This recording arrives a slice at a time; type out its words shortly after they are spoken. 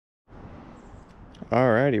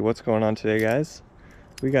Alrighty, what's going on today, guys?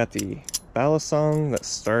 We got the Balisong that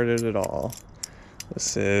started it all.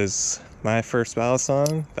 This is my first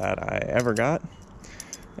Balisong that I ever got,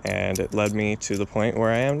 and it led me to the point where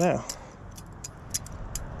I am now.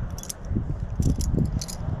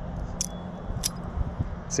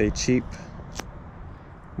 It's a cheap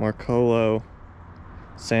Marcolo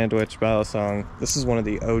sandwich Balisong. This is one of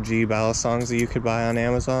the OG Balisongs that you could buy on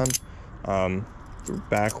Amazon.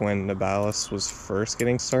 Back when the Balis was first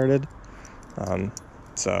getting started.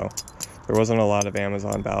 So there wasn't a lot of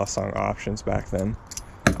Amazon Balisong options back then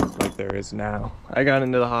like there is now. I got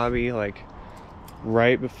into the hobby like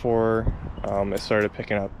right before it started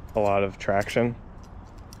picking up a lot of traction.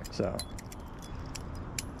 So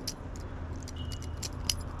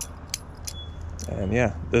and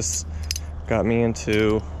yeah, this got me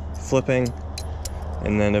into flipping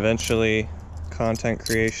and then eventually content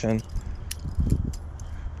creation,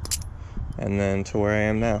 and then to where I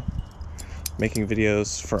am now, making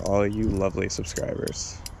videos for all you lovely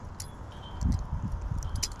subscribers.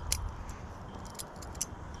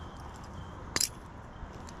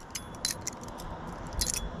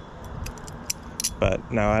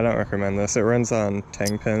 But no, I don't recommend this. It runs on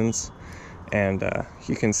 10 pins, and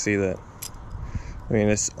you can see that, I mean,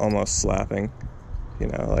 it's almost slapping, you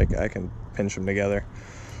know, like I can pinch them together.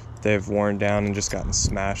 They've worn down and just gotten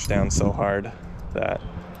smashed down so hard that,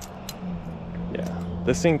 yeah.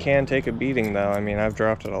 This thing can take a beating though. I mean, I've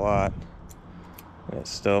dropped it a lot, and it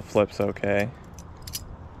still flips okay.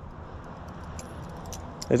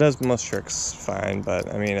 It does most tricks fine,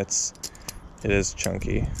 but I mean, it is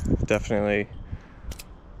chunky. Definitely,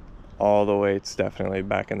 all the weight's definitely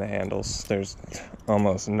back in the handles. There's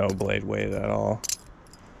almost no blade weight at all.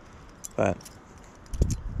 But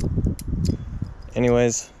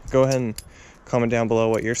anyways, go ahead and comment down below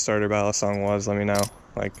what your starter Balisong was. Let me know,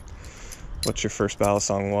 like, what your first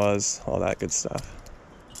Balisong was, all that good stuff.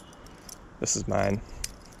 This is mine.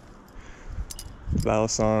 The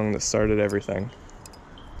Balisong that started everything.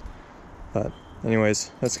 But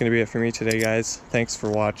anyways, that's going to be it for me today, guys. Thanks for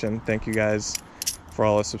watching. Thank you guys for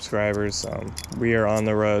all the subscribers. We are on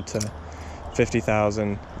the road to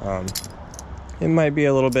 50,000. It might be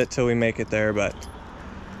a little bit till we make it there, but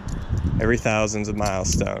every thousand's a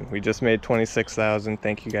milestone. We just made 26,000.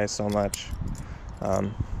 Thank you guys so much.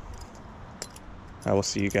 I will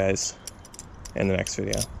see you guys in the next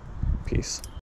video. Peace.